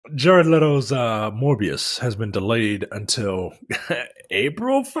Jared Leto's Morbius has been delayed until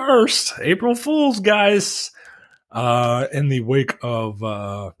April 1st. April Fools, guys. In the wake of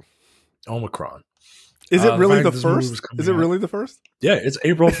Omicron. Is it really the first? Is it really the first? Yeah, it's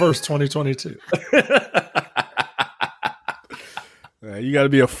April 1st, 2022. You got to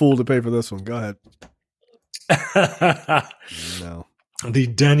be a fool to pay for this one. Go ahead. No. The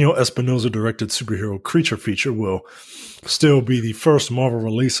Daniel Espinosa directed superhero creature feature will still be the first Marvel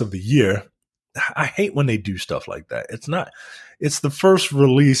release of the year. I hate when they do stuff like that. It's the first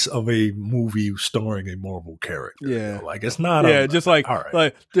release of a movie starring a Marvel character. Yeah. Like it's not. Yeah, just like, all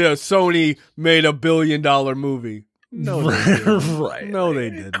right. Sony made $1 billion movie. No, they didn't. Right. No, they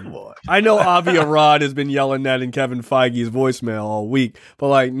didn't. Come on. I know Avi Arad has been yelling that in Kevin Feige's voicemail all week, but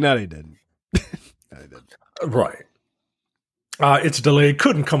like, no, they didn't. No, they didn't. Right. It's delayed.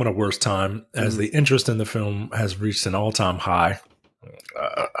 Couldn't come at a worse time, as the interest in the film has reached an all-time high.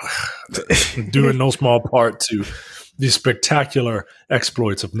 Due in no small part to the spectacular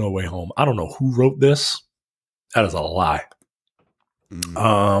exploits of No Way Home. I don't know who wrote this. That is a lie.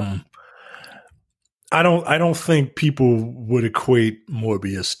 I don't think people would equate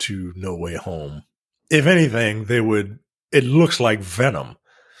Morbius to No Way Home. If anything, it looks like Venom.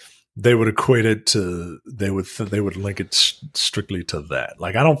 They would equate it to, they would link it strictly to that.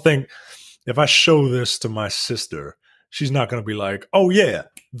 Like, I don't think if I show this to my sister, she's not going to be like, oh yeah,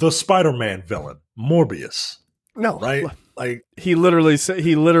 the Spider-Man villain, Morbius. No, right? Like he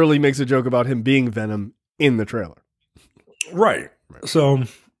literally makes a joke about him being Venom in the trailer. Right. So,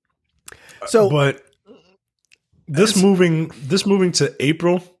 but this moving to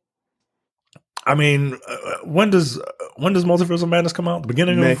April. I mean, when does Multiverse of Madness come out? The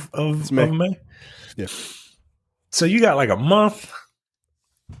beginning of May. Yeah. So you got like a month.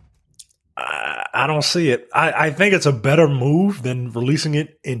 I don't see it. I think it's a better move than releasing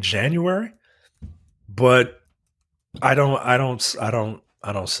it in January, but I don't see it.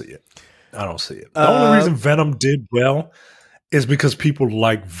 I don't see it. The only reason Venom did well is because people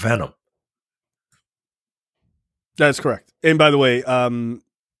like Venom. That's correct. And by the way, in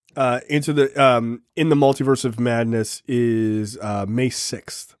the Multiverse of Madness is May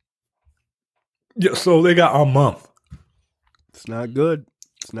 6th. Yeah, so they got a month. It's not good.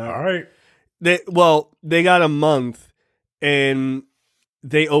 It's not all right. They got a month, and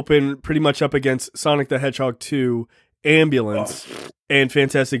they open pretty much up against Sonic the Hedgehog 2, Ambulance, and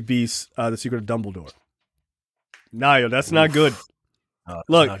Fantastic Beasts: The Secret of Dumbledore. Nah, that's not good. No,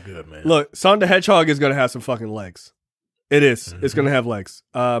 look, not good, man. Look, Sonic the Hedgehog is going to have some fucking legs. It is. Mm-hmm. It's going to have legs.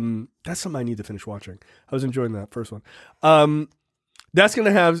 That's something I need to finish watching. I was enjoying that first one. That's going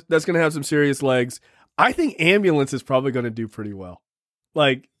to have some serious legs. I think Ambulance is probably going to do pretty well.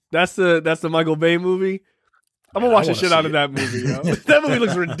 Like that's the Michael Bay movie. I'm gonna watch the shit out of that movie. Yo. That movie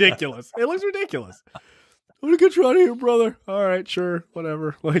looks ridiculous. It looks ridiculous. I'm gonna get you out of here, brother. All right, sure,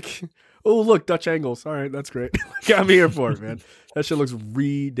 whatever. Like, oh look, Dutch angles. All right, that's great. I'm here for it, man. That shit looks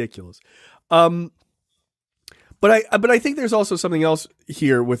ridiculous. But I think there's also something else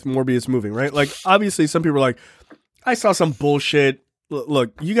here with Morbius moving, right? Like, obviously, some people are like, I saw some bullshit.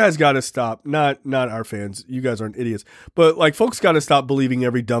 Look, you guys got to stop. Not our fans. You guys aren't idiots. But like, folks got to stop believing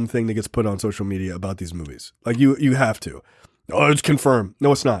every dumb thing that gets put on social media about these movies. Like, you have to. Oh, it's confirmed.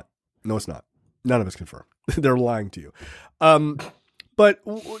 No, it's not. No, it's not. None of it's confirmed. They're lying to you. But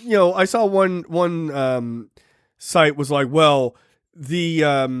you know, I saw one site was like, well,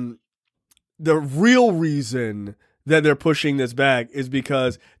 the real reason that they're pushing this back is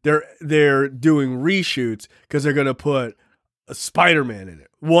because they're doing reshoots because they're going to put a Spider-Man in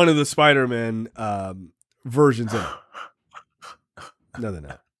it. One of the Spider-Man versions in it. No, they're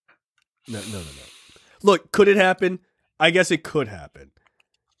not. No. Look, could it happen? I guess it could happen.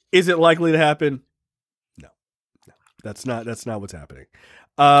 Is it likely to happen? No. That's not what's happening.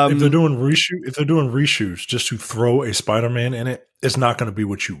 If they're doing reshoots just to throw a Spider-Man in it, it's not going to be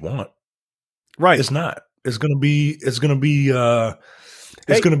what you want. Right. It's not. It's going to be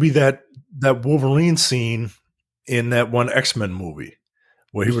that Wolverine scene in that one X-Men movie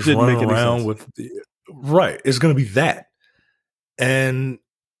where he was running around with right. It's going to be that. And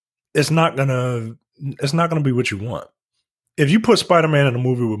it's not going to be what you want. If you put Spider-Man in a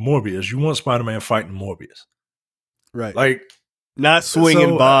movie with Morbius, you want Spider-Man fighting Morbius. Right. Like not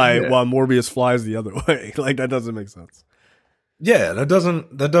swinging by while Morbius flies the other way. Like that doesn't make sense. Yeah, that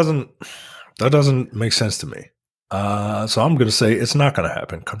doesn't make sense to me. So I'm going to say it's not going to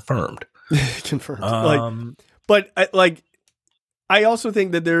happen. Confirmed. Confirmed. But I also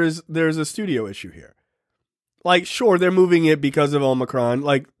think that there's a studio issue here. Like, sure, they're moving it because of Omicron.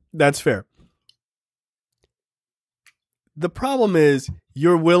 Like, that's fair. The problem is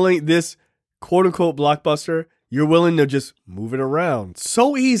you're willing, this quote unquote blockbuster, you're willing to just move it around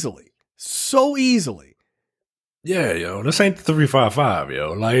so easily. So easily. Yeah, yo, this ain't 355,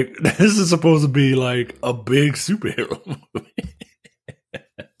 yo. Like, this is supposed to be like a big superhero movie.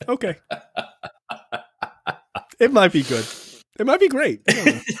 Okay. It might be good. It might be great. I don't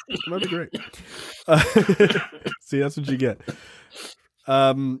know. It might be great. See, that's what you get.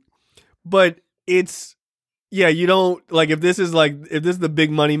 But it's, yeah, you don't, like, if this is the big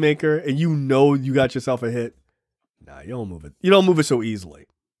money maker and you know you got yourself a hit, nah, you don't move it. You don't move it so easily.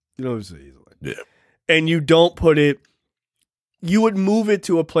 You don't move it so easily. Yeah. And you don't put it, you would move it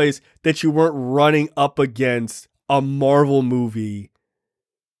to a place that you weren't running up against a Marvel movie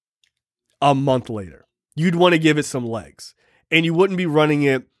a month later. You'd want to give it some legs. And you wouldn't be running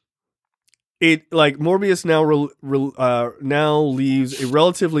it. It like Morbius now leaves a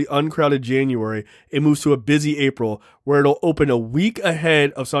relatively uncrowded January. It moves to a busy April where it'll open a week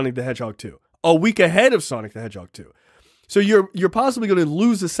ahead of Sonic the Hedgehog 2. A week ahead of Sonic the Hedgehog 2. So you're possibly going to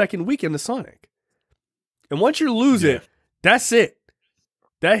lose the second weekend of Sonic. And once you lose it, that's it.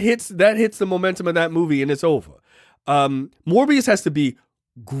 That hits the momentum of that movie and it's over. Morbius has to be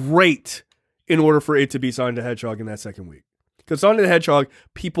great in order for it to be Sonic the Hedgehog in that second week. Because Sonic the Hedgehog,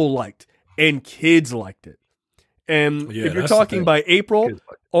 people liked. And kids liked it. And if you're talking by April,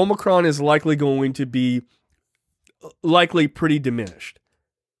 Omicron is likely going to be pretty diminished.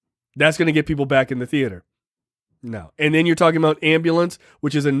 That's going to get people back in the theater. No. And then you're talking about Ambulance,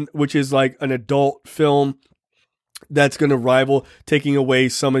 which is like an adult film that's going to rival taking away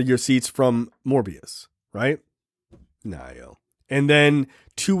some of your seats from Morbius, right? Nah, yo. And then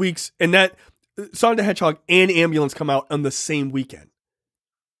 2 weeks, and that Sonic the Hedgehog and Ambulance come out on the same weekend.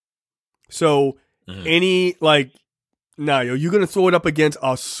 So you're going to throw it up against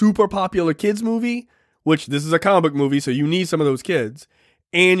a super popular kids movie, which this is a comic book movie, so you need some of those kids.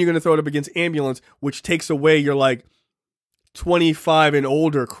 And you're going to throw it up against Ambulance, which takes away your like 25 and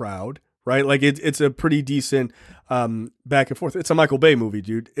older crowd, right? Like it's a pretty decent back and forth. It's a Michael Bay movie,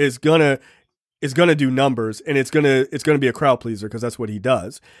 dude. It's gonna do numbers, and it's gonna be a crowd pleaser because that's what he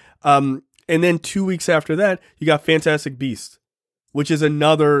does. And then 2 weeks after that, you got Fantastic Beasts, which is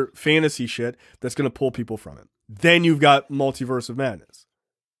another fantasy shit that's going to pull people from it. Then you've got Multiverse of Madness.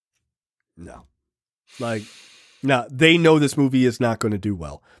 No. They know this movie is not going to do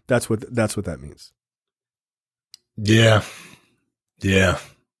well. That's what that means. Yeah. Yeah.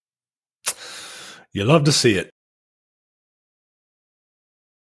 You love to see it.